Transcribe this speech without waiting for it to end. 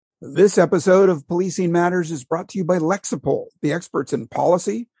This episode of Policing Matters is brought to you by Lexipol, the experts in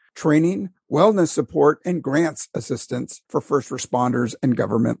policy, training, wellness support, and grants assistance for first responders and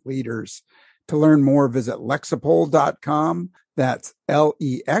government leaders. To learn more, visit lexipol.com. That's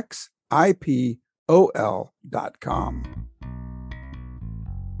LEXIPOL.com.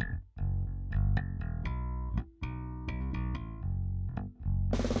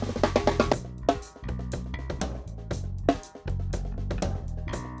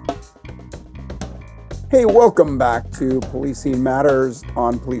 Hey, welcome back to Policing Matters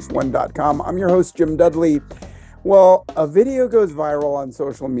on policeone.com. I'm your host, Jim Dudley. Well, a video goes viral on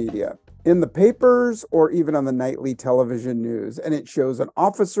social media, in the papers, or even on the nightly television news, and it shows an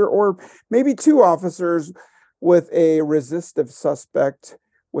officer or maybe two officers with a resistive suspect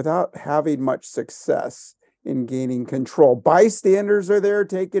without having much success in gaining control. Bystanders are there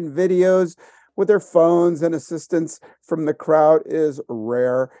taking videos with their phones, and assistance from the crowd is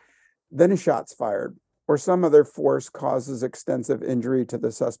rare. Then a shot's fired, or some other force causes extensive injury to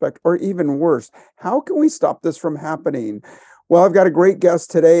the suspect, or even worse. How can we stop this from happening? Well, I've got a great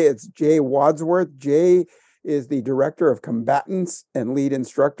guest today. It's Jay Wadsworth. Jay is the Director of Combatants and lead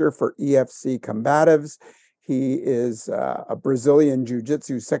instructor for EFC Combatives. He is a Brazilian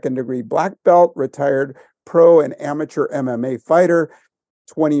Jiu-Jitsu second-degree black belt, retired pro and amateur MMA fighter,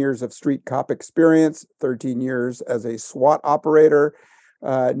 20 years of street cop experience, 13 years as a SWAT operator,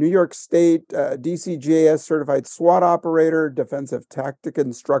 New York State DCJS certified SWAT operator, defensive tactic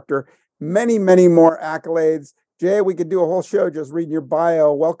instructor, many, many more accolades. Jay, we could do a whole show just reading your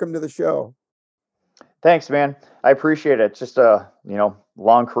bio. Welcome to the show. Thanks, man. I appreciate it. It's just a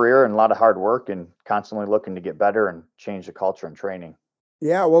long career and a lot of hard work, and constantly looking to get better and change the culture and training.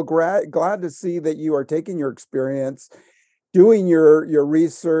 Yeah, well, glad to see that you are taking your experience, doing your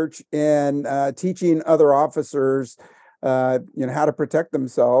research, and teaching other officers how to protect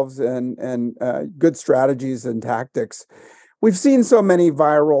themselves and good strategies and tactics. We've seen so many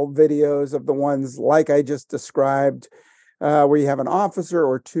viral videos of the ones like I just described, where you have an officer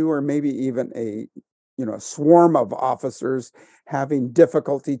or two, or maybe even a swarm of officers having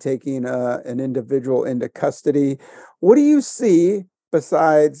difficulty taking an individual into custody. What do you see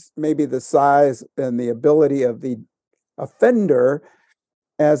besides maybe the size and the ability of the offender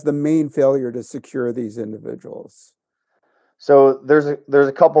as the main failure to secure these individuals? So there's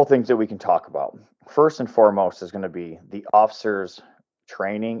a couple of things that we can talk about. First and foremost is going to be the officer's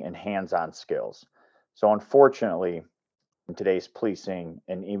training and hands-on skills. So unfortunately, in today's policing,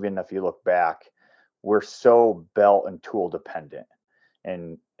 and even if you look back, we're so belt and tool dependent.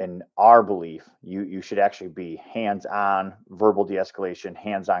 And in our belief, you should actually be hands-on verbal de-escalation,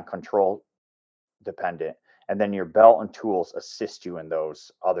 hands-on control dependent. And then your belt and tools assist you in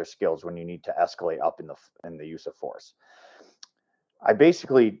those other skills when you need to escalate up in the use of force. I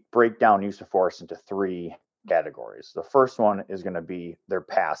basically break down use of force into three categories. The first one is going to be they're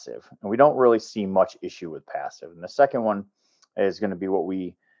passive, and we don't really see much issue with passive. And the second one is going to be what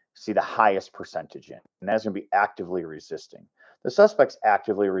we see the highest percentage in, and that's going to be actively resisting. The suspect's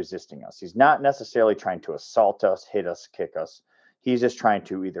actively resisting us. He's not necessarily trying to assault us, hit us, kick us. He's just trying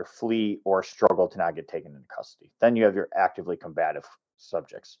to either flee or struggle to not get taken into custody. Then you have your actively combative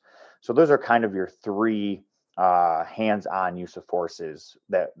subjects. So those are kind of your three hands-on use of forces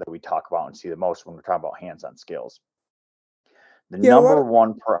that we talk about and see the most when we're talking about hands-on skills. The number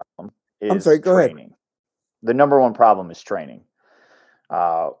one problem is training. The number one problem is training.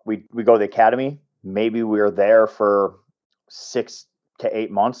 We go to the academy. Maybe we're there for 6 to 8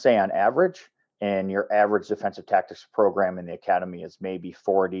 months, say on average, and your average defensive tactics program in the academy is maybe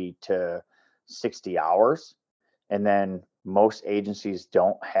 40 to 60 hours. And then most agencies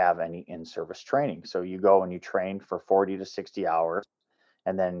don't have any in-service training. So you go and you train for 40 to 60 hours,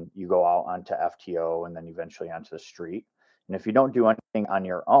 and then you go out onto FTO and then eventually onto the street. And if you don't do anything on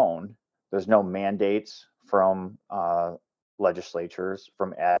your own, there's no mandates from legislatures,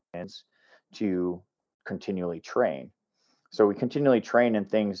 from admins to continually train. So we continually train in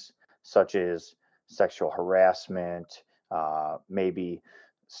things such as sexual harassment, maybe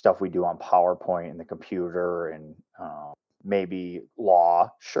stuff we do on PowerPoint and the computer, and maybe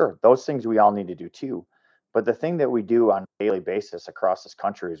law. Sure, those things we all need to do too. But the thing that we do on a daily basis across this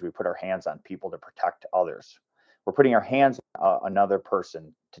country is we put our hands on people to protect others. We're putting our hands on another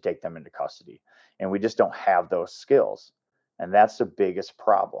person to take them into custody. And we just don't have those skills. And that's the biggest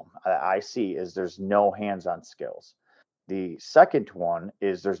problem I see, is there's no hands-on skills. The second one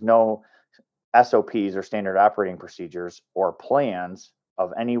is there's no SOPs or standard operating procedures or plans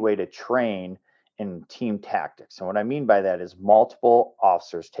of any way to train in team tactics. And what I mean by that is multiple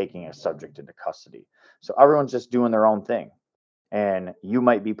officers taking a subject into custody. So everyone's just doing their own thing. and you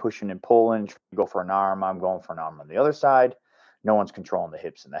might be pushing and pulling, trying to go for an arm. I'm going for an arm on the other side. No one's controlling the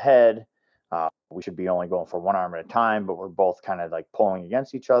hips and the head. We should be only going for one arm at a time, but we're both kind of like pulling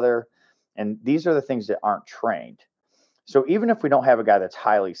against each other. And these are the things that aren't trained. So even if we don't have a guy that's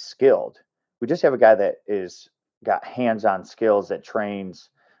highly skilled, we just have a guy that is got hands-on skills, that trains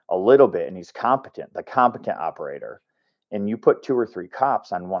a little bit and he's competent, the competent operator. And you put 2 or 3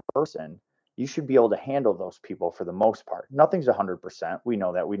 cops on one person, you should be able to handle those people for the most part. Nothing's 100%. We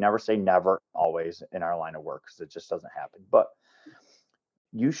know that. We never say never always in our line of work because it just doesn't happen. But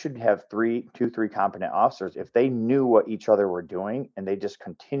you should have 3 competent officers. If they knew what each other were doing and they just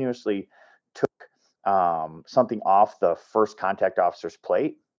continuously took something off the first contact officer's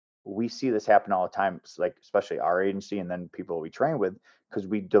plate, we see this happen all the time. It's like, especially our agency and then people we train with, because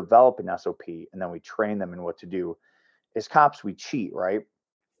we develop an SOP and then we train them in what to do. As cops, we cheat, right?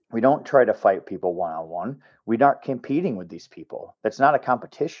 We don't try to fight people one-on-one. We aren't competing with these people. That's not a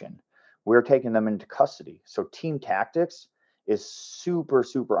competition. We're taking them into custody. So team tactics is super,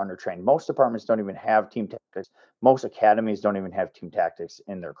 super undertrained. Most departments don't even have team tactics. Most academies don't even have team tactics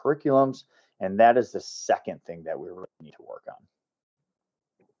in their curriculums. And that is the second thing that we really need to work on.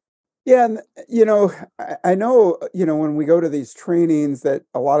 Yeah, and I know, when we go to these trainings that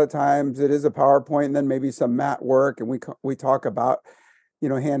a lot of times it is a PowerPoint and then maybe some mat work, and we talk about,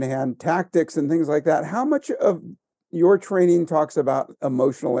 hand-to-hand tactics and things like that. How much of your training talks about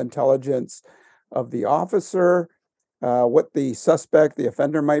emotional intelligence of the officer, what the suspect, the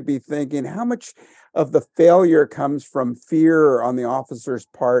offender might be thinking? How much of the failure comes from fear on the officer's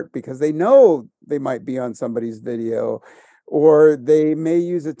part because they know they might be on somebody's video, or they may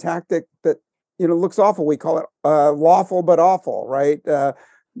use a tactic that looks awful? We call it lawful but awful, right?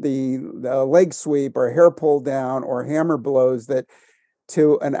 The leg sweep or hair pull down or hammer blows that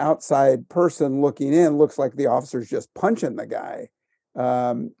to an outside person looking in looks like the officer's just punching the guy.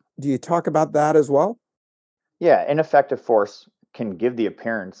 Do you talk about that as well? Yeah, ineffective force can give the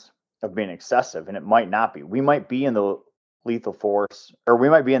appearance of being excessive, and it might not be. We might be in the lethal force, or we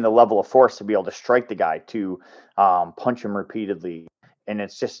might be in the level of force to be able to strike the guy, to punch him repeatedly, and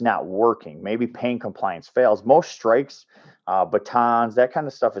it's just not working. Maybe pain compliance fails. Most strikes, batons, that kind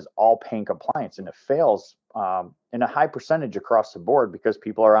of stuff is all pain compliance, and it fails in a high percentage across the board because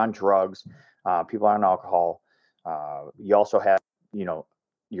people are on drugs, people are on alcohol. You also have,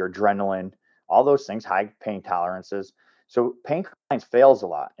 your adrenaline, all those things, high pain tolerances. So pain compliance fails a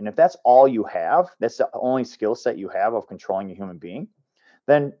lot. And if that's all you have, that's the only skill set you have of controlling a human being,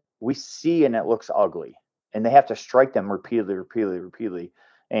 then we see and it looks ugly. And they have to strike them repeatedly.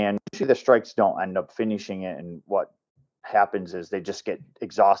 And usually the strikes don't end up finishing it. And what happens is they just get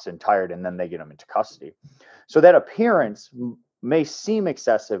exhausted and tired, and then they get them into custody. So that appearance may seem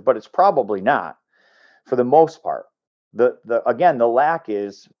excessive, but it's probably not for the most part. Again, the lack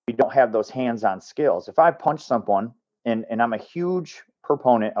is we don't have those hands-on skills. If I punch someone, and I'm a huge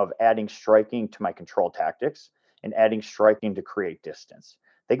proponent of adding striking to my control tactics and adding striking to create distance.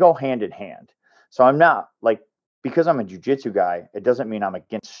 They go hand in hand. So I'm not like, because I'm a jiu-jitsu guy, it doesn't mean I'm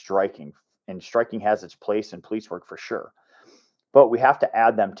against striking. And striking has its place in police work for sure. But we have to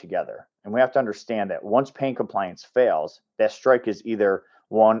add them together. And we have to understand that once pain compliance fails, that strike is either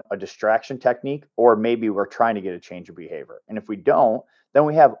one, a distraction technique, or maybe we're trying to get a change of behavior. And if we don't, then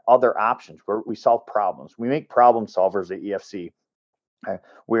we have other options where we solve problems. We make problem solvers at EFC. Okay?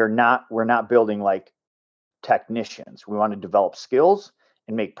 We're not building like technicians. We want to develop skills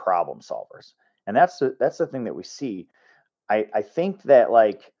and make problem solvers. And that's the thing that we see. I think that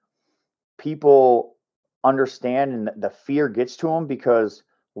like people understand, and the fear gets to them because,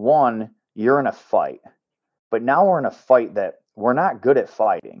 one, you're in a fight, but now we're in a fight that we're not good at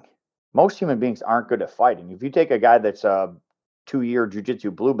fighting. Most human beings aren't good at fighting. If you take a guy that's a 2-year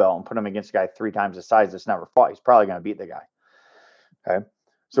jiu-jitsu blue belt and put him against a guy 3 times his size that's never fought, he's probably going to beat the guy. Okay.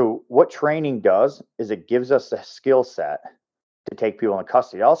 So what training does is it gives us the skill set to take people in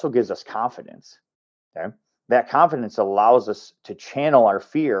custody. It also gives us confidence. Okay. That confidence allows us to channel our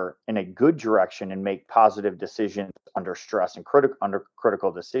fear in a good direction and make positive decisions under stress and under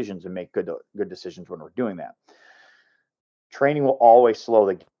critical decisions, and make good decisions when we're doing that. Training will always slow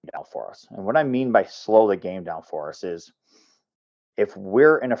the game down for us. And what I mean by slow the game down for us is, if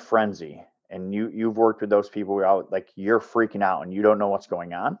we're in a frenzy and you've worked with those people who are like, you're freaking out and you don't know what's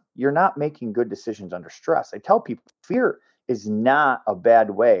going on, you're not making good decisions under stress. I tell people fear is not a bad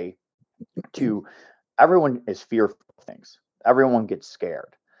way to, everyone is fearful of things. Everyone gets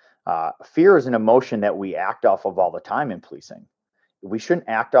scared. Fear is an emotion that we act off of all the time in policing. We shouldn't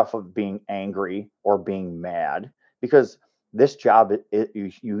act off of being angry or being mad, because this job,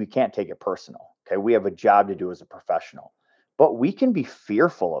 you can't take it personal. Okay. We have a job to do as a professional. but we can be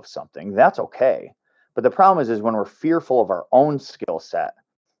fearful of something. That's okay. But the problem is when we're fearful of our own skill set,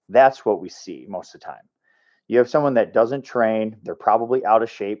 that's what we see most of the time. You have someone that doesn't train, they're probably out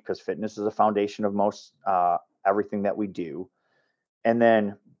of shape because fitness is a foundation of most everything that we do. And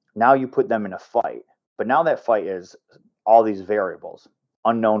then now you put them in a fight. But now that fight is all these variables,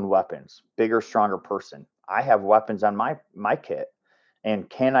 unknown weapons, bigger, stronger person. I have weapons on my kit. And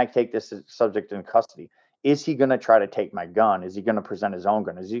can I take this subject in custody? Is he going to try to take my gun? Is he going to present his own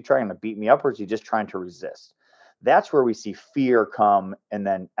gun? Is he trying to beat me up, or is he just trying to resist? That's where we see fear come and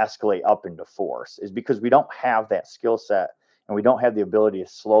then escalate up into force, is because we don't have that skill set and we don't have the ability to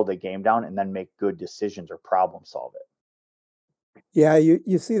slow the game down and then make good decisions or problem solve it. Yeah,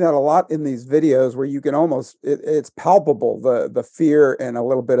 you see that a lot in these videos where you can almost it's palpable, the fear and a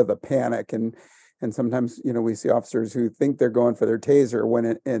little bit of the panic, and sometimes we see officers who think they're going for their taser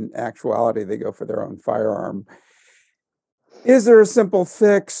when in actuality they go for their own firearm. Is there a simple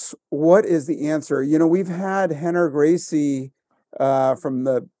fix? What is the answer? We've had Rener Gracie from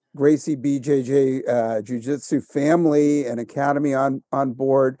the Gracie BJJ Jiu-Jitsu family and academy on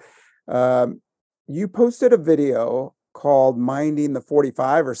board. You posted a video called Minding the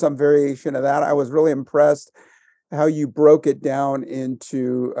 45 or some variation of that. I was really impressed how you broke it down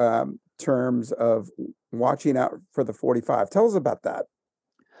into terms of watching out for the 45. Tell us about that.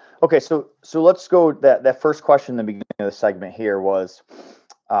 Okay, so let's go. That first question in the beginning of the segment here was,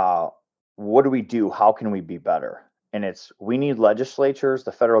 what do we do? How can we be better? And we need legislatures,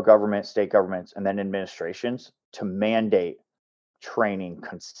 the federal government, state governments, and then administrations to mandate training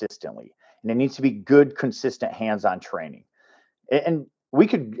consistently. And it needs to be good, consistent hands-on training. And we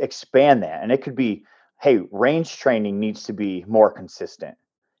could expand that, and it could be, hey, range training needs to be more consistent.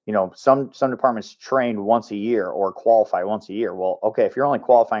 Some departments train once a year or qualify once a year. Well, okay, if you're only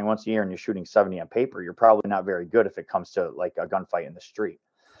qualifying once a year and you're shooting 70 on paper, you're probably not very good if it comes to like a gunfight in the street.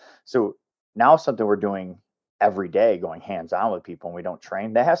 So now something we're doing every day, going hands-on with people, and we don't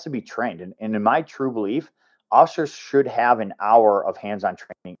train, that has to be trained. And in my true belief, officers should have an hour of hands-on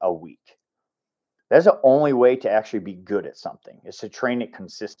training a week. That's the only way to actually be good at something, is to train it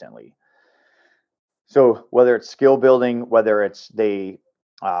consistently. So whether it's skill building, whether it's they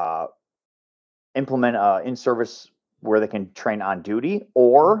implement in-service where they can train on duty,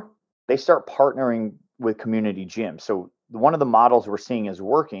 or they start partnering with community gyms. So one of the models we're seeing is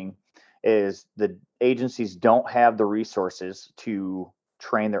working is the agencies don't have the resources to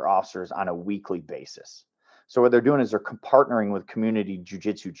train their officers on a weekly basis. So what they're doing is they're partnering with community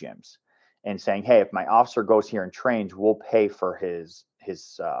jiu-jitsu gyms and saying, hey, if my officer goes here and trains, we'll pay for his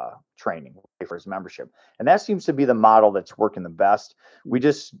training, we'll pay for his membership. And that seems to be the model that's working the best. We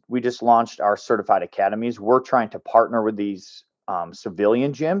just launched our certified academies. We're trying to partner with these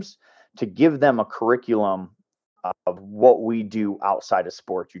civilian gyms to give them a curriculum of what we do outside of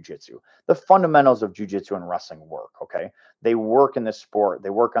sport jiu-jitsu. The fundamentals of jiu-jitsu and wrestling work, okay? They work in the sport,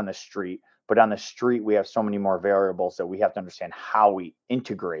 they work on the street, but on the street, we have so many more variables that we have to understand how we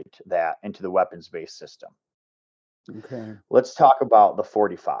integrate that into the weapons-based system. Okay. Let's talk about the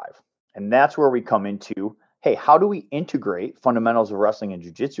 45. And that's where we come into, hey, how do we integrate fundamentals of wrestling and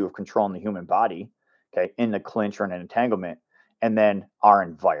jiu-jitsu of controlling the human body, okay, in the clinch or an entanglement, and then our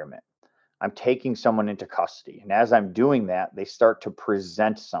environment? I'm taking someone into custody. And as I'm doing that, they start to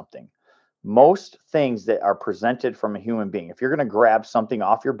present something. Most things that are presented from a human being, if you're going to grab something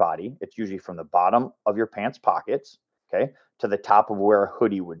off your body, it's usually from the bottom of your pants pockets, okay, to the top of where a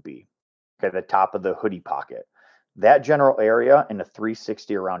hoodie would be, okay, the top of the hoodie pocket. That general area in the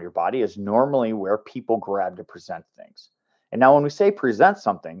 360 around your body is normally where people grab to present things. And now when we say present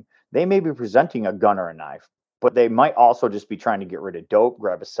something, they may be presenting a gun or a knife, but they might also just be trying to get rid of dope,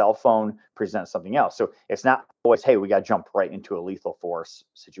 grab a cell phone, present something else. So it's not always, hey, we got to jump right into a lethal force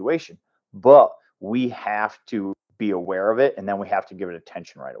situation, but we have to be aware of it, and then we have to give it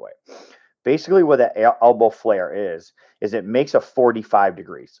attention right away. Basically, what that elbow flare is it makes a 45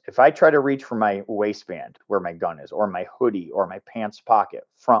 degrees. If I try to reach for my waistband where my gun is, or my hoodie, or my pants pocket,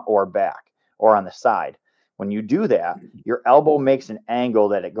 front or back, or on the side, when you do that, your elbow makes an angle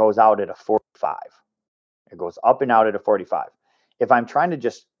that it goes out at a 45. It goes up and out at a 45. If I'm trying to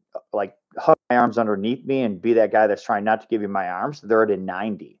just like hug my arms underneath me and be that guy that's trying not to give you my arms, they're at a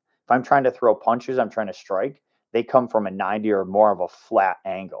 90. If I'm trying to throw punches, I'm trying to strike, they come from a 90 or more of a flat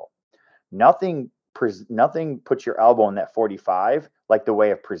angle. Nothing puts your elbow in that 45 like the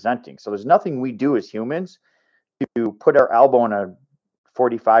way of presenting. So there's nothing we do as humans to put our elbow in a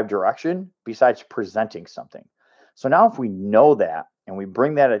 45 direction besides presenting something. So now if we know that and we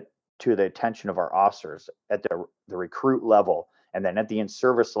bring that to the attention of our officers at the recruit level and then at the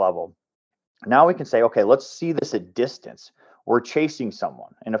in-service level, now we can say, okay, let's see this at distance. we're chasing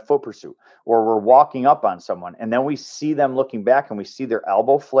someone in a foot pursuit, or we're walking up on someone, and then we see them looking back and we see their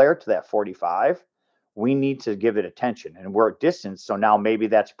elbow flare to that 45, we need to give it attention. And we're at distance. So now maybe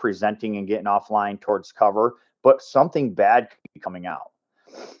that's presenting and getting offline towards cover, but something bad could be coming out.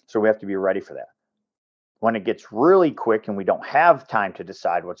 So we have to be ready for that. When it gets really quick and we don't have time to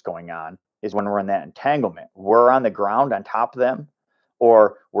decide what's going on is when we're in that entanglement. We're on the ground on top of them,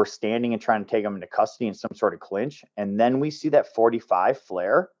 or we're standing and trying to take them into custody in some sort of clinch. And then we see that 45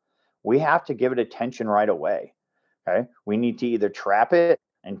 flare. We have to give it attention right away. Okay. We need to either trap it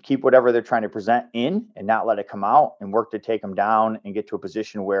and keep whatever they're trying to present in and not let it come out, and work to take them down and get to a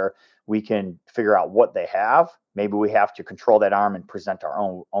position where we can figure out what they have. Maybe we have to control that arm and present our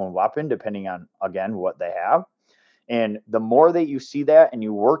own weapon, depending on, again, what they have. And the more that you see that and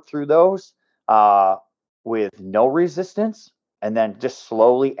you work through those with no resistance, and then just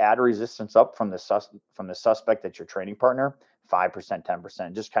slowly add resistance up from the suspect that's your training partner, 5%,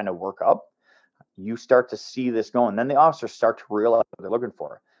 10%, just kind of work up, you start to see this going. Then the officers start to realize what they're looking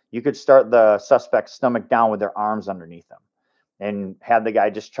for. You could start the suspect's stomach down with their arms underneath them and have the guy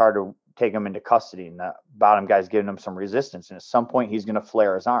just try to take him into custody, and the bottom guy's giving him some resistance. And at some point, he's going to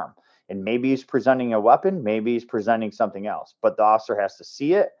flare his arm. And maybe he's presenting a weapon, maybe he's presenting something else, but the officer has to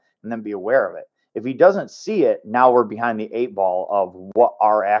see it and then be aware of it. If he doesn't see it, now we're behind the 8 ball of what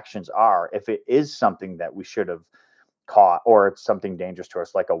our actions are. If it is something that we should have caught, or it's something dangerous to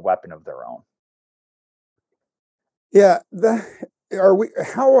us, like a weapon of their own. Yeah,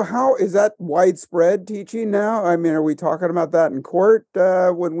 how is that widespread teaching now? I mean, are we talking about that in court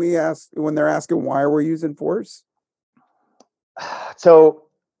when they're asking why we're using force? So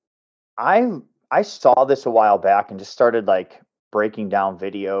I saw this a while back and just started like breaking down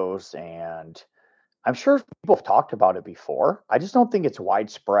videos, and I'm sure people have talked about it before. I just don't think it's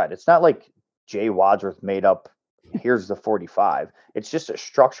widespread. It's not like Jay Wadsworth made up, here's the 45. It's just a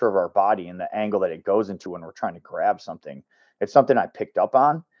structure of our body and the angle that it goes into when we're trying to grab something. It's something I picked up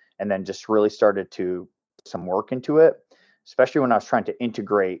on and then just really started to put some work into it, especially when I was trying to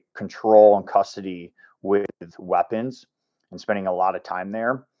integrate control and custody with weapons and spending a lot of time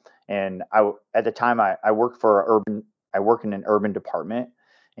there. And at the time I worked in an urban department,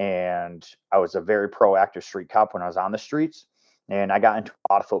 and I was a very proactive street cop when I was on the streets. And I got into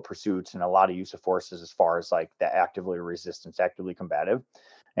a lot of foot pursuits and a lot of use of forces as far as like the actively resistance, actively combative.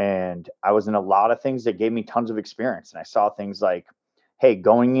 And I was in a lot of things that gave me tons of experience. And I saw things like, hey,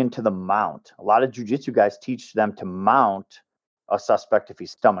 going into the mount. A lot of jujitsu guys teach them to mount a suspect if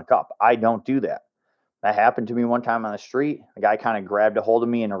he's stomach up. I don't do that. That happened to me one time on the street. A guy kind of grabbed a hold of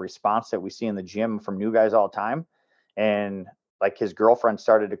me in a response that we see in the gym from new guys all the time. And like his girlfriend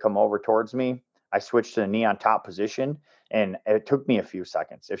started to come over towards me. I switched to the knee on top position, and it took me a few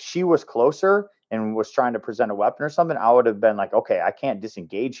seconds. If she was closer and was trying to present a weapon or something, I would have been like, okay, I can't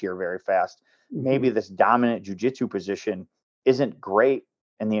disengage here very fast. Maybe this dominant jujitsu position isn't great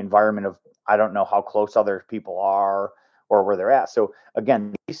in the environment of, I don't know how close other people are or where they're at. So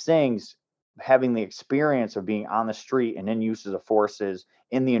again, these things, having the experience of being on the street and in uses of forces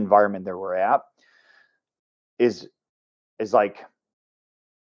in the environment that we're at is like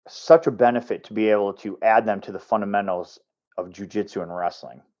such a benefit to be able to add them to the fundamentals of jujitsu and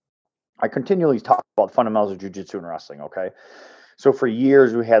wrestling. I continually talk about the fundamentals of jujitsu and wrestling. Okay. So for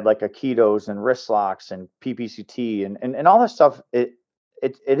years we had like Aikidos and wrist locks and PPCT and all this stuff. It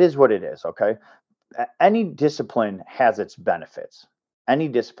is what it is. Okay. Any discipline has its benefits. Any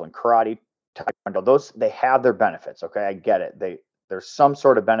discipline, karate, taekwondo, those, they have their benefits. Okay. I get it. There's some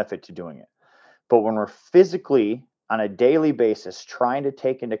sort of benefit to doing it. But when we're physically on a daily basis trying to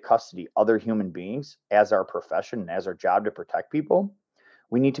take into custody other human beings as our profession and as our job to protect people,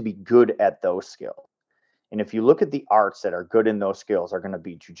 we need to be good at those skills. And if you look at the arts that are good in those skills, are going to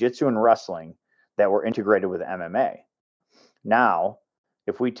be jujitsu and wrestling that were integrated with MMA. Now,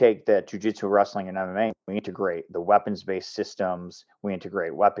 if we take the jujitsu, wrestling, and MMA, we integrate the weapons-based systems, we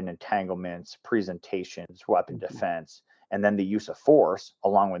integrate weapon entanglements, presentations, weapon defense, and then the use of force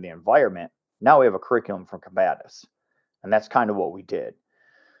along with the environment. Now we have a curriculum for combatives. And that's kind of what we did.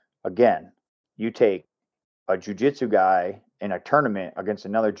 Again, you take a jujitsu guy in a tournament against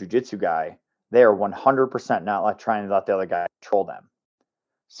another jujitsu guy, they are 100% not trying to let the other guy control them.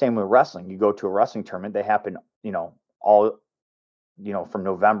 Same with wrestling. You go to a wrestling tournament, they happen, all, from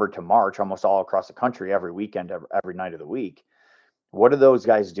November to March, almost all across the country, every weekend, every night of the week. What are those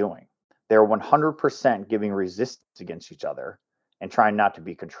guys doing? They're 100% giving resistance against each other and trying not to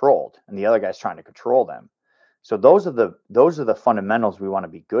be controlled. And the other guy's trying to control them. So those are the fundamentals we want to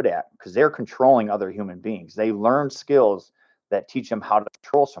be good at, because they're controlling other human beings. They learn skills that teach them how to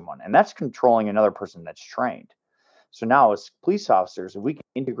control someone, and that's controlling another person that's trained. So now as police officers, if we can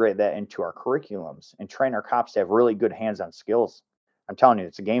integrate that into our curriculums and train our cops to have really good hands-on skills, I'm telling you,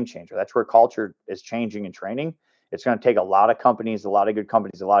 it's a game changer. That's where culture is changing and training. It's going to take a lot of companies, a lot of good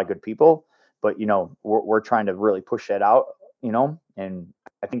companies, a lot of good people, but we're trying to really push that out, and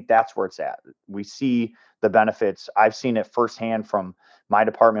I think that's where it's at. We see the benefits. I've seen it firsthand from my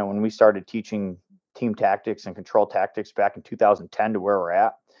department when we started teaching team tactics and control tactics back in 2010 to where we're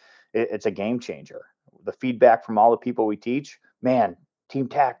at. It's a game changer. The feedback from all the people we teach, man, team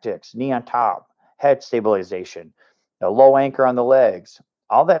tactics, knee on top, head stabilization, a low anchor on the legs,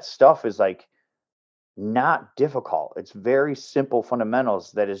 all that stuff is like not difficult. It's very simple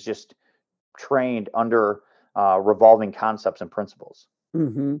fundamentals that is just trained under revolving concepts and principles.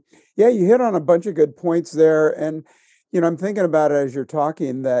 Hmm. Yeah, you hit on a bunch of good points there. And, I'm thinking about it as you're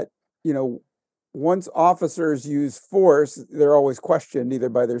talking that, you know, once officers use force, they're always questioned either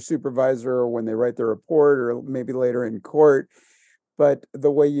by their supervisor or when they write their report or maybe later in court. But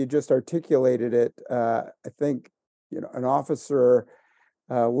the way you just articulated it, I think, an officer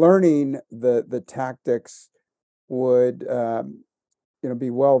learning the tactics would, be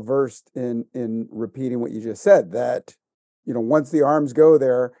well versed in repeating what you just said. That once the arms go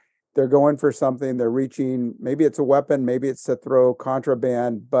there, they're going for something. They're reaching. Maybe it's a weapon. Maybe it's to throw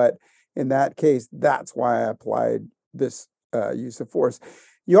contraband. But in that case, that's why I applied this use of force.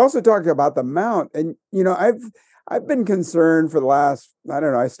 You also talked about the mount, and I've been concerned for the last, I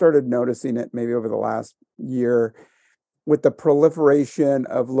don't know, I started noticing it maybe over the last year with the proliferation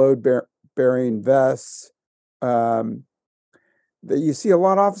of load-bearing vests. That you see a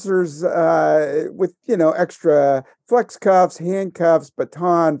lot of officers with, extra flex cuffs, handcuffs,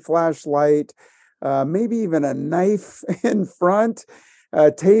 baton, flashlight, maybe even a knife in front,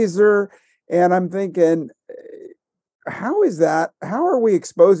 a taser. And I'm thinking, how is that? How are we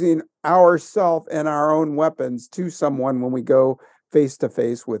exposing ourselves and our own weapons to someone when we go face to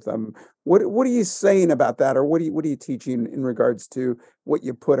face with them? What are you saying about that, or what are you teaching in regards to what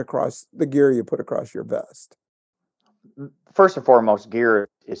you put across the gear you put across your vest? First and foremost, gear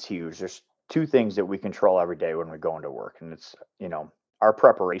is huge. There's two things that we control every day when we go into work, and it's our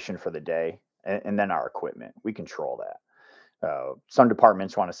preparation for the day, and then our equipment. We control that. Some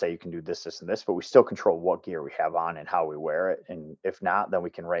departments want to say you can do this, this, and this, but we still control what gear we have on and how we wear it. And if not, then we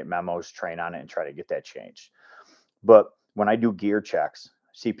can write memos, train on it, and try to get that changed. But when I do gear checks,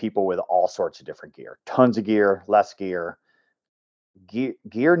 I see people with all sorts of different gear, tons of gear, less gear.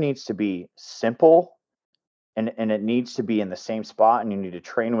 Gear needs to be simple, and it needs to be in the same spot, and you need to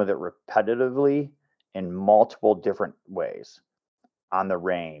train with it repetitively in multiple different ways on the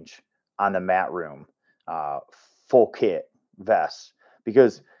range, on the mat room, full kit vests.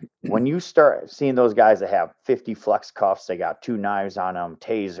 Because when you start seeing those guys that have 50 flex cuffs, they got 2 knives on them,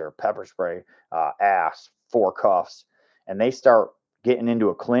 taser, pepper spray, ass, 4 cuffs, and they start getting into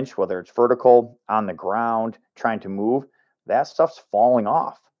a clinch, whether it's vertical, on the ground, trying to move, that stuff's falling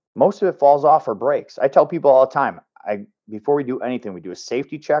off. Most of it falls off or breaks. I tell people all the time, before we do anything, we do a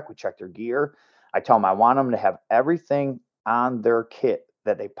safety check, we check their gear. I tell them I want them to have everything on their kit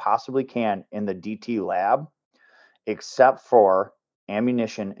that they possibly can in the DT lab, except for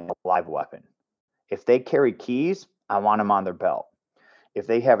ammunition and a live weapon. If they carry keys, I want them on their belt. If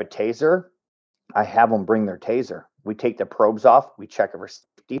they have a taser, I have them bring their taser. We take the probes off, we check it for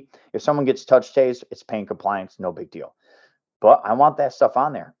safety. If someone gets touch tased, it's pain compliance, no big deal. But I want that stuff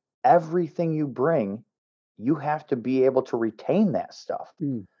on there. Everything you bring, you have to be able to retain that stuff.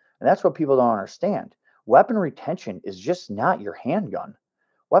 And that's what people don't understand. Weapon retention is just not your handgun.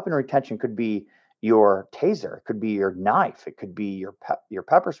 Weapon retention could be your taser, it could be your knife, it could be your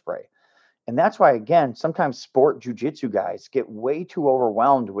pepper spray. And that's why, again, sometimes sport jujitsu guys get way too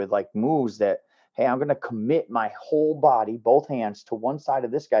overwhelmed with like moves that, hey, I'm going to commit my whole body, both hands, to one side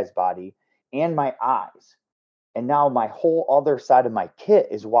of this guy's body and my eyes. And now my whole other side of my kit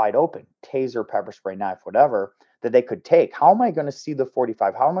is wide open, taser, pepper spray, knife, whatever, that they could take. How am I going to see the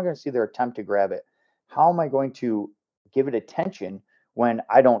 45? How am I going to see their attempt to grab it? How am I going to give it attention when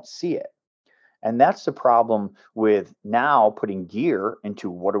I don't see it? And that's the problem with now putting gear into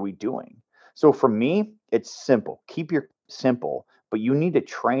what are we doing? So for me, it's simple. Keep your simple, but you need to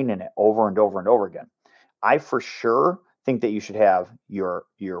train in it over and over and over again. I for sure think that you should have your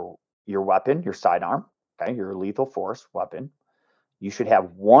weapon, your sidearm, okay, your lethal force weapon. You should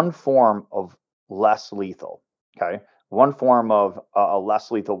have one form of less lethal, okay, one form of a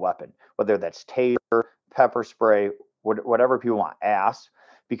less lethal weapon, whether that's taser, pepper spray, whatever people want, ass,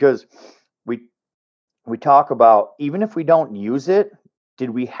 because we talk about, even if we don't use it, did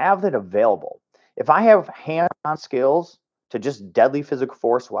we have that available? If I have hands-on skills to just deadly physical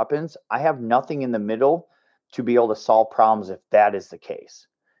force weapons, I have nothing in the middle to be able to solve problems if that is the case.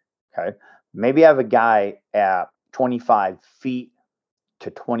 Okay. Maybe I have a guy at 25 feet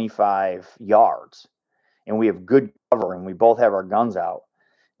to 25 yards and we have good cover and we both have our guns out.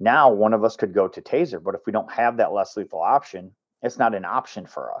 Now one of us could go to taser, but if we don't have that less lethal option, it's not an option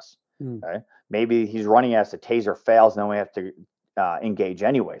for us. Okay. Maybe he's running as the taser fails and then we have to engage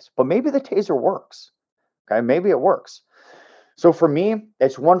anyways, but maybe the taser works. Okay. Maybe it works. So for me,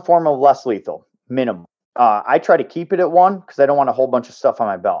 it's one form of less lethal, minimum. I try to keep it at one because I don't want a whole bunch of stuff on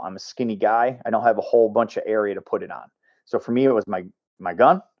my belt. I'm a skinny guy. I don't have a whole bunch of area to put it on. So for me, it was my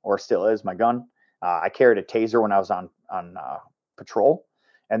gun, or still is my gun. I carried a taser when I was on patrol.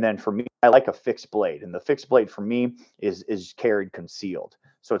 And then for me, I like a fixed blade. And the fixed blade for me is carried concealed.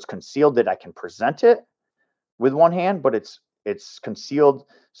 So it's concealed that I can present it with one hand, but it's concealed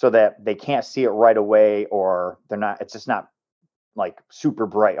so that they can't see it right away, or it's just not like super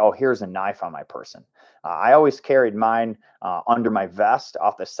bright. Oh, here's a knife on my person. I always carried mine under my vest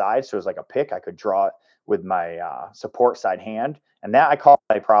off the side. So it was like a pick. I could draw it with my support side hand. And that I call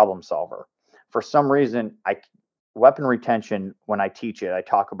my problem solver. For some reason, weapon retention, when I teach it, I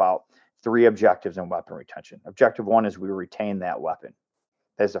talk about 3 objectives in weapon retention. Objective 1 is we retain that weapon.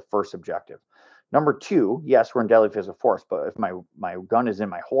 That's the first objective. Number 2, yes, we're in deadly physical force, but if my gun is in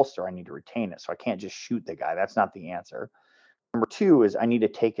my holster, I need to retain it. So I can't just shoot the guy. That's not the answer. Number 2 is I need to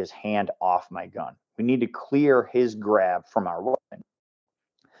take his hand off my gun. We need to clear his grab from our weapon.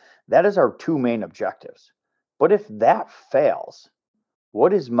 That is our 2 main objectives. But if that fails,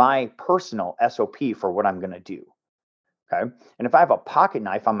 what is my personal SOP for what I'm going to do? Okay. And if I have a pocket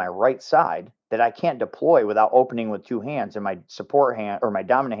knife on my right side that I can't deploy without opening with 2 hands and my support hand or my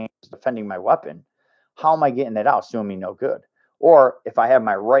dominant hand is defending my weapon, how am I getting that out? It's doing me no good. Or if I have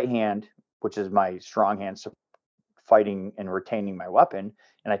my right hand, which is my strong hand, fighting and retaining my weapon,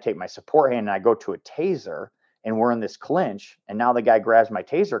 and I take my support hand and I go to a taser and we're in this clinch, and now the guy grabs my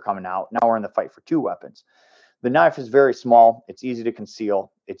taser coming out. Now we're in the fight for 2 weapons. The knife is very small. It's easy to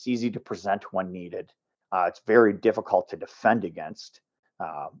conceal. It's easy to present when needed. It's very difficult to defend against.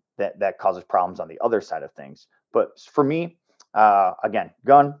 That causes problems on the other side of things. But for me, again,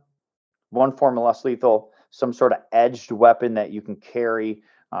 gun, one form of less lethal, some sort of edged weapon that you can carry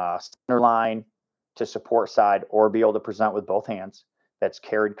center line to support side or be able to present with both hands that's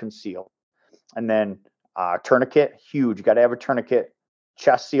carried concealed. And then tourniquet, huge. You got to have a tourniquet,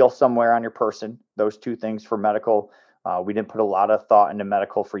 chest seal somewhere on your person. Those 2 things for medical. We didn't put a lot of thought into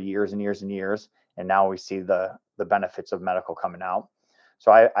medical for years and years and years. And now we see the benefits of medical coming out.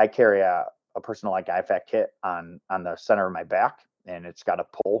 So I carry a personal like IFAK kit on the center of my back, and it's got a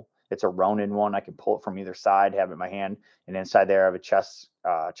pull. It's a Ronin one. I can pull it from either side, have it in my hand. And inside there, I have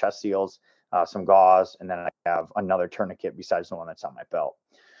a chest seals, some gauze, and then I have another tourniquet besides the one that's on my belt.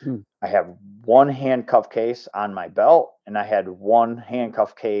 I have 1 handcuff case on my belt, and I had 1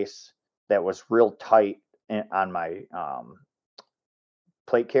 handcuff case that was real tight on my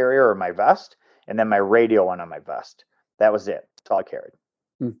plate carrier or my vest, and then my radio went on my vest. That was it. That's all I carried.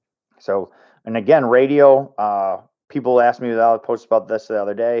 So, and again, radio, people asked me that I posted about this the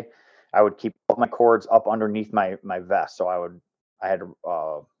other day. I would keep all my cords up underneath my vest. So I had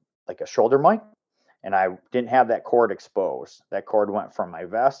like a shoulder mic, and I didn't have that cord exposed. That cord went from my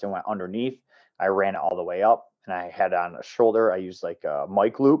vest and went underneath. I ran it all the way up, and I had on a shoulder. I used like a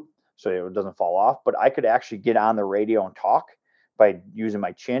mic loop so it doesn't fall off, but I could actually get on the radio and talk by using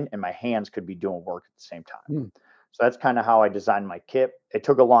my chin, and my hands could be doing work at the same time. So that's kind of how I designed my kit. It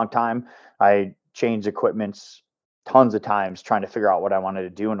took a long time. I changed equipments tons of times trying to figure out what I wanted to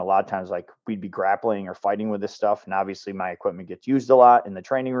do. And a lot of times, like, we'd be grappling or fighting with this stuff. And obviously my equipment gets used a lot in the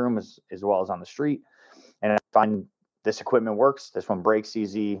training room as well as on the street. And I find this equipment works. This one breaks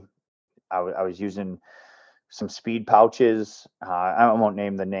easy. I was using some speed pouches. I won't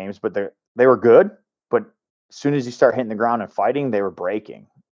name the names, but they were good. But as soon as you start hitting the ground and fighting, they were breaking.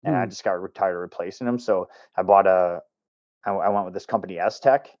 And I just got tired of replacing them. So I went with this company,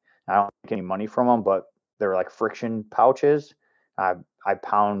 Aztec. I don't make any money from them, but they're like friction pouches. I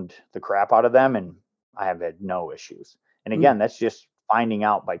pound the crap out of them, and I have had no issues. And again, that's just finding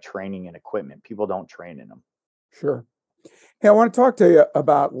out by training in equipment. People don't train in them. Sure. Hey, I want to talk to you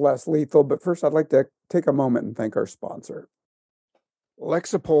about less lethal, but first I'd like to take a moment and thank our sponsor.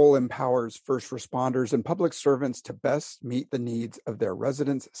 Lexipol empowers first responders and public servants to best meet the needs of their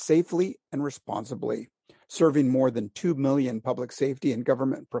residents safely and responsibly. Serving more than 2 million public safety and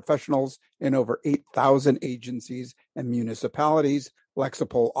government professionals in over 8,000 agencies and municipalities,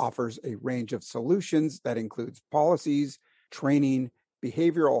 Lexipol offers a range of solutions that includes policies, training,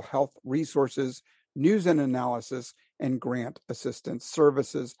 behavioral health resources, news and analysis, and grant assistance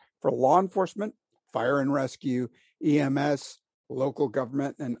services for law enforcement, fire and rescue, EMS, local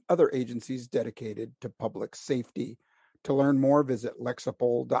government, and other agencies dedicated to public safety. To learn more, visit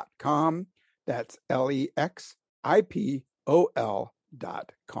lexipol.com. That's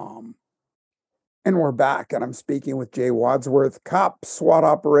LEXIPOL.com. And we're back, and I'm speaking with Jay Wadsworth, cop, SWAT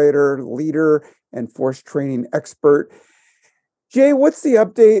operator, leader, and force training expert. Jay, what's the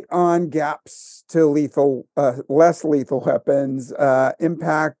update on gaps to less lethal weapons,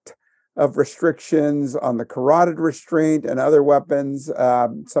 impact of restrictions on the carotid restraint and other weapons?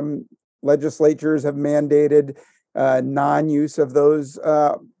 Some legislatures have mandated non-use of those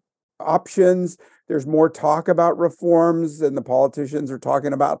options. There's more talk about reforms, and the politicians are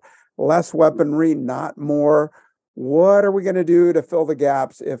talking about less weaponry, not more. What are we going to do to fill the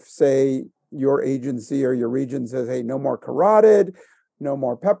gaps if, say, your agency or your region says, hey, no more carotid, no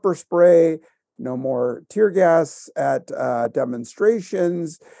more pepper spray, no more tear gas at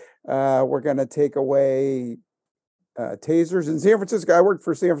demonstrations. We're going to take away tasers. In San Francisco, I worked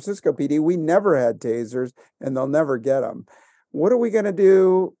for San Francisco PD. We never had tasers, and they'll never get them. What are we going to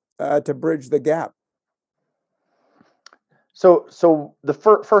do to bridge the gap? So the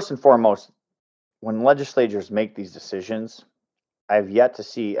first and foremost, when legislators make these decisions, I've yet to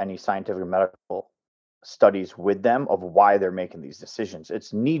see any scientific or medical studies with them of why they're making these decisions.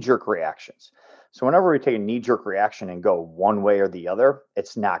 It's knee-jerk reactions. So whenever we take a knee-jerk reaction and go one way or the other,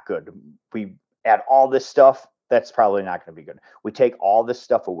 it's not good. We add all this stuff, that's probably not going to be good. We take all this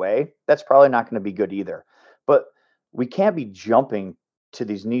stuff away, that's probably not going to be good either. But we can't be jumping to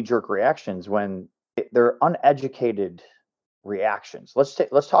these knee-jerk reactions when they're uneducated reactions.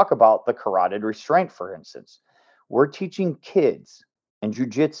 Let's talk about the carotid restraint, for instance. We're teaching kids in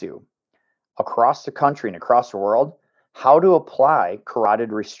jiu-jitsu across the country and across the world how to apply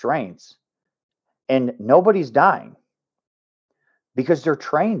carotid restraints, and nobody's dying because they're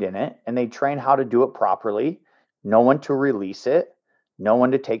trained in it, and they train how to do it properly, know when to release it, know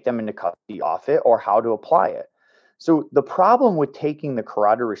when to take them into custody off it, or how to apply it. So the problem with taking the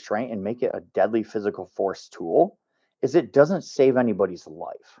carotid restraint and make it a deadly physical force tool is it doesn't save anybody's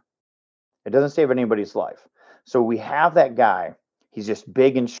life. It doesn't save anybody's life. So we have that guy, he's just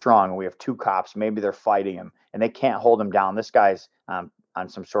big and strong, and we have two cops, maybe they're fighting him, and they can't hold him down. This guy's on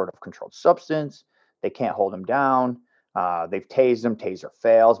some sort of controlled substance. They can't hold him down. They've tased him, taser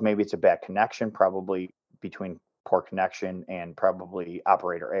fails. Maybe it's a bad connection, probably between poor connection and probably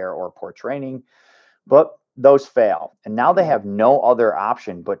operator error or poor training. But those fail. And now they have no other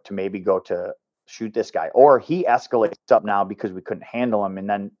option but to maybe go to shoot this guy. Or he escalates up now because we couldn't handle him, and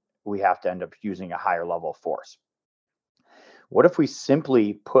then we have to end up using a higher level of force. What if we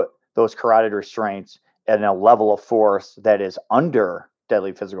simply put those carotid restraints at a level of force that is under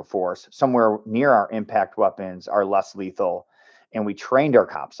deadly physical force, somewhere near our impact weapons, our less lethal, and we trained our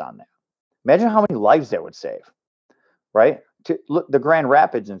cops on that? Imagine how many lives that would save, right? Look, the Grand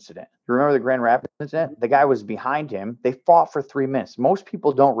Rapids incident. You remember the Grand Rapids incident? The guy was behind him. They fought for 3 minutes. Most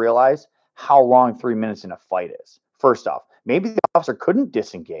people don't realize how long 3 minutes in a fight is. First off, maybe the officer couldn't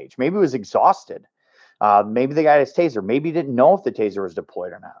disengage. Maybe he was exhausted. Maybe the guy had his taser. Maybe he didn't know if the taser was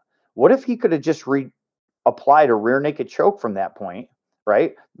deployed or not. What if he could have just applied a rear naked choke from that point,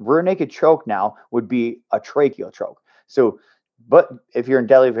 right? Rear naked choke now would be a tracheal choke. So, but if you're in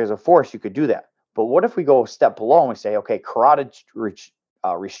deadly physical force, you could do that. But what if we go a step below and we say, okay, carotid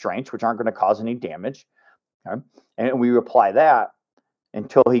restraints, which aren't going to cause any damage, okay? And we apply that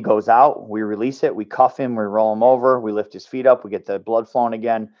until he goes out, we release it, we cuff him, we roll him over, we lift his feet up, we get the blood flowing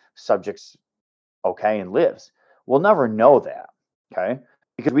again, subject's okay and lives. We'll never know that, okay?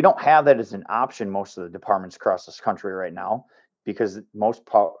 Because we don't have that as an option most of the departments across this country right now, because most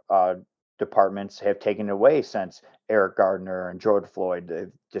departments have taken it away since Eric Gardner and George Floyd.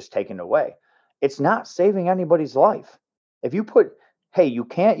 They've just taken it away. It's not saving anybody's life. If you put, hey, you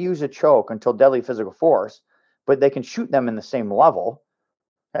can't use a choke until deadly physical force, but they can shoot them in the same level,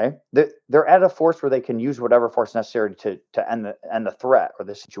 okay? They're at a force where they can use whatever force necessary to end the threat or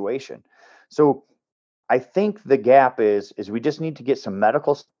the situation. So I think the gap is we just need to get some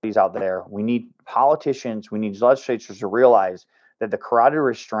medical studies out there. We need politicians, we need legislatures to realize that the carotid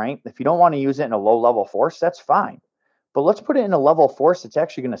restraint, if you don't want to use it in a low level force, that's fine. But let's put it in a level of force that's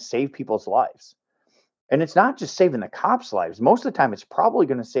actually going to save people's lives. And it's not just saving the cops' lives. Most of the time, it's probably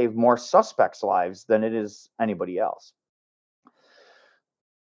going to save more suspects' lives than it is anybody else.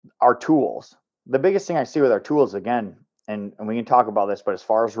 Our tools. The biggest thing I see with our tools, again, and we can talk about this, but as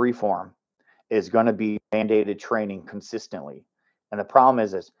far as reform, is going to be mandated training consistently. And the problem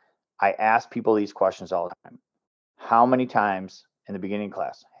is I ask people these questions all the time. How many times in the beginning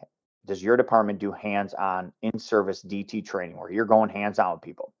class does your department do hands-on in-service DT training where you're going hands-on with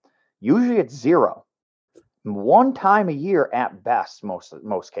people? Usually it's zero. One time a year at best,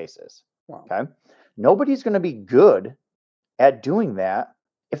 most cases. Wow. Okay. Nobody's going to be good at doing that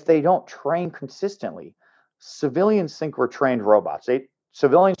if they don't train consistently. Civilians think we're trained robots.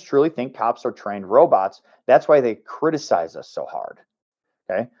 Civilians truly think cops are trained robots. That's why they criticize us so hard.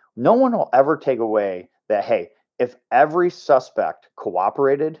 Okay. No one will ever take away that, hey, if every suspect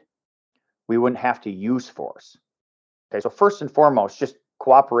cooperated, we wouldn't have to use force. Okay. So first and foremost, just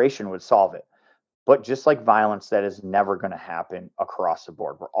cooperation would solve it. But just like violence, that is never going to happen across the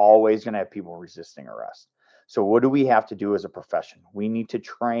board. We're always going to have people resisting arrest. So what do we have to do as a profession? We need to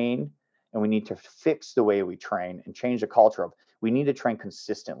train, and we need to fix the way we train and change the culture of, we need to train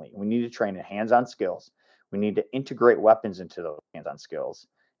consistently. We need to train in hands-on skills. We need to integrate weapons into those hands-on skills.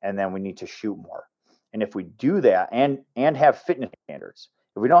 And then we need to shoot more. And if we do that and have fitness standards,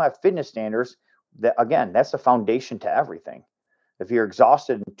 if we don't have fitness standards, that again, that's the foundation to everything. If you're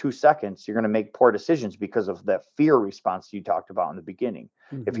exhausted in 2 seconds, you're going to make poor decisions because of that fear response you talked about in the beginning.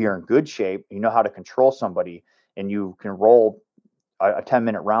 Mm-hmm. If you're in good shape, you know how to control somebody, and you can roll a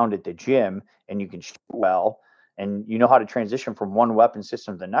 10-minute round at the gym, and you can shoot well, and you know how to transition from one weapon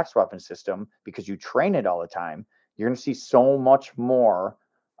system to the next weapon system because you train it all the time, you're going to see so much more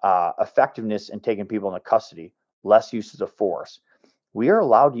effectiveness in taking people into custody, less uses of force. We are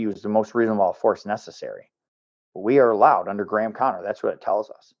allowed to use the most reasonable force necessary. We are allowed under Graham Connor. That's what it tells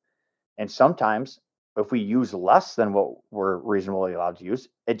us. And sometimes if we use less than what we're reasonably allowed to use,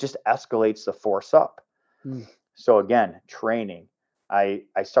 it just escalates the force up. So again, training. I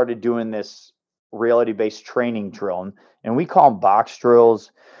started doing this reality-based training drill, and we call them box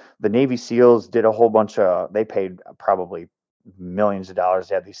drills. The Navy SEALs did a whole bunch of, they paid probably millions of dollars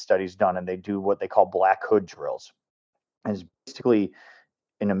to have these studies done, and they do what they call black hood drills. And it's basically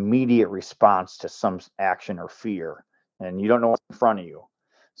an immediate response to some action or fear, and you don't know what's in front of you.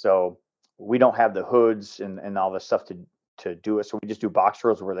 So we don't have the hoods and all this stuff to do it. So we just do box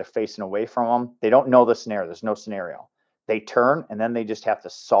drills where they're facing away from them. They don't know the scenario. There's no scenario. They turn, and then they just have to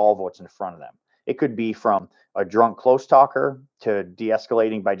solve what's in front of them. It could be from a drunk close talker to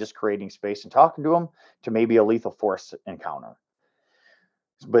de-escalating by just creating space and talking to them to maybe a lethal force encounter.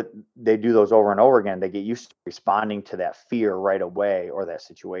 But they do those over and over again. They get used to responding to that fear right away or that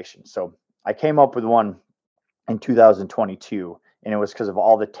situation. So I came up with one in 2022, and it was because of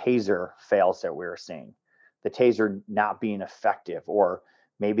all the taser fails that we were seeing. The taser not being effective, or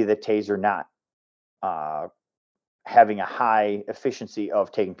maybe the taser not having a high efficiency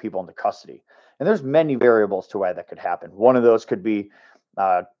of taking people into custody. And there's many variables to why that could happen. One of those could be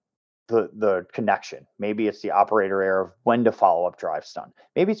the connection. Maybe it's the operator error of when to follow up drive stun.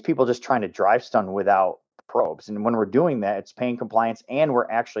 Maybe it's people just trying to drive stun without probes. And when we're doing that, it's pain compliance, and we're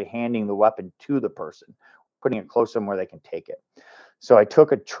actually handing the weapon to the person, putting it close to them where they can take it. So I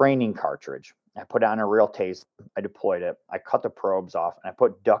took a training cartridge. I put it on a real taser. I deployed it. I cut the probes off, and I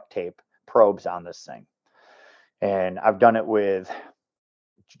put duct tape probes on this thing. And I've done it with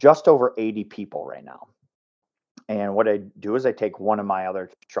just over 80 people right now. And what I do is I take one of my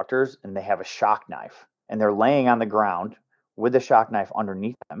other instructors, and they have a shock knife, and they're laying on the ground with the shock knife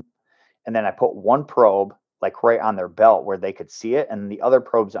underneath them. And then I put one probe like right on their belt where they could see it, and the other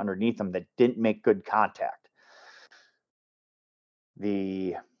probes underneath them that didn't make good contact.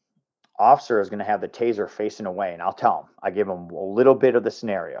 The officer is going to have the taser facing away, and I'll tell them, I give them a little bit of the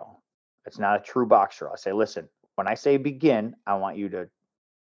scenario. It's not a true box drill. I say, listen, when I say begin, I want you to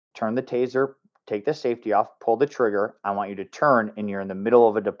turn the taser, take the safety off, pull the trigger. I want you to turn, and you're in the middle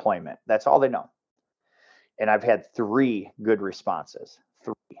of a deployment. That's all they know. And I've had 3 good responses,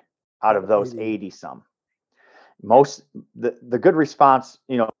 3 out of those 80 some. Most the good response,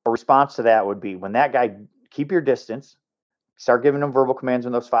 a response to that would be when that guy, keep your distance, start giving him verbal commands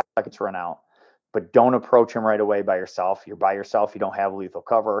when those 5 seconds run out, but don't approach him right away by yourself. You're by yourself. You don't have lethal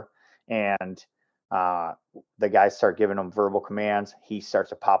cover. And the guys start giving him verbal commands. He starts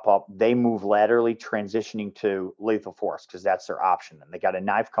to pop up. They move laterally, transitioning to lethal force because that's their option. And they got a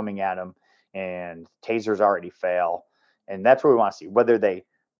knife coming at them, and tasers already fail. And that's what we want to see, whether they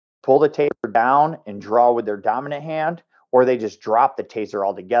pull the taser down and draw with their dominant hand, or they just drop the taser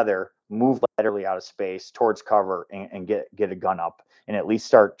altogether, move laterally out of space towards cover, and get a gun up, and at least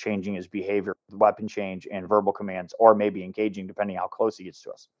start changing his behavior, weapon change and verbal commands, or maybe engaging depending how close he gets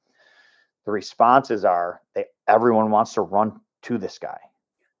to us. The responses are everyone wants to run to this guy.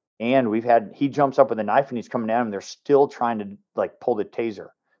 And he jumps up with a knife and he's coming at him. They're still trying to pull the taser,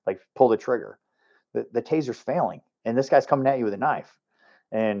 pull the trigger. The taser's failing, and this guy's coming at you with a knife.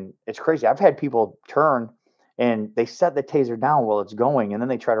 And it's crazy. I've had people turn and they set the taser down while it's going, and then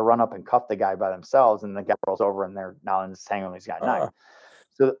they try to run up and cuff the guy by themselves, and the guy rolls over and they're now in this tangle and he's got a knife.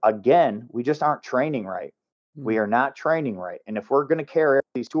 So again, we just aren't training right. We are not training right. And if we're going to carry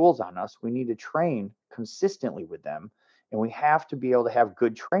these tools on us, we need to train consistently with them. And we have to be able to have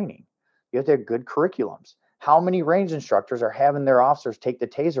good training. You have to have good curriculums. How many range instructors are having their officers take the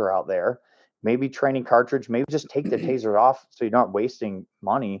taser out there, maybe training cartridge, maybe just take the taser off so you're not wasting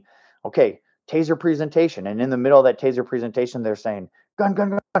money. Okay, taser presentation. And in the middle of that taser presentation, they're saying, gun,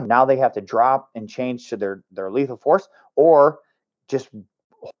 gun, gun. Now they have to drop and change to their lethal force, or just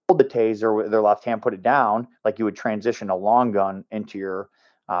hold the taser with their left hand, put it down like you would transition a long gun into your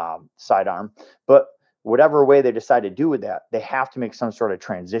sidearm. But whatever way they decide to do with that, they have to make some sort of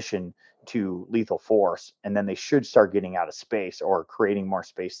transition to lethal force, and then they should start getting out of space or creating more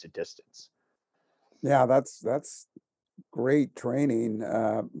space to distance. Yeah, that's great training.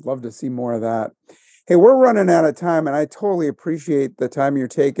 Love to see more of that. Hey, we're running out of time, and I totally appreciate the time you're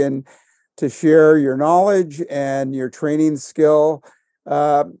taking to share your knowledge and your training skill.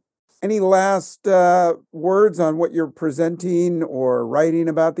 Any last words on what you're presenting or writing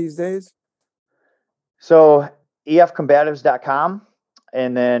about these days? So efcombatives.com,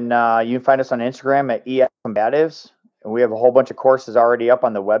 and then you can find us on Instagram at efcombatives, and we have a whole bunch of courses already up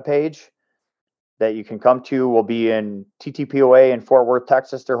on the webpage that you can come to. We'll be in TTPOA in Fort Worth,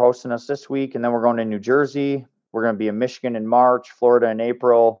 Texas. They're hosting us this week, and then we're going to New Jersey. We're going to be in Michigan in March, Florida in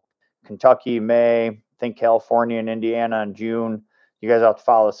April, Kentucky May, I think California and Indiana in June. You guys have to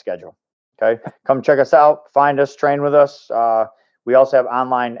follow the schedule. Okay, come check us out, find us, train with us. We also have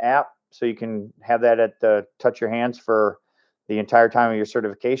online app, so you can have that at the touch your hands for the entire time of your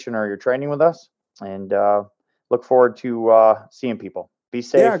certification or your training with us. And look forward to seeing people. Be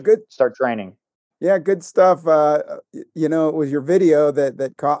safe. Yeah, good. Start training. Yeah, good stuff. It was your video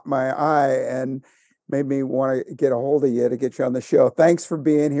that caught my eye and made me want to get a hold of you to get you on the show. Thanks for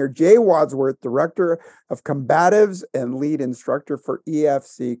being here. Jay Wadsworth, Director of Combatives and Lead Instructor for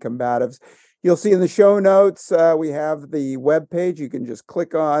EFC Combatives. You'll see in the show notes, we have the webpage. You can just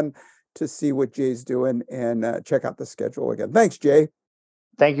click on to see what Jay's doing and check out the schedule again. Thanks, Jay.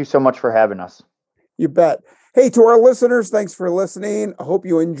 Thank you so much for having us. You bet. Hey, to our listeners, thanks for listening. I hope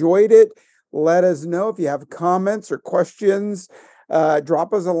you enjoyed it. Let us know if you have comments or questions.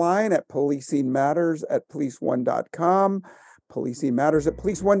 Drop us a line at policingmatters@policeone.com,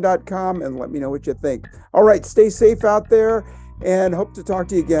 policingmatters@policeone.com, and let me know what you think. All right, stay safe out there, and hope to talk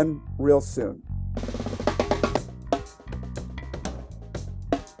to you again real soon.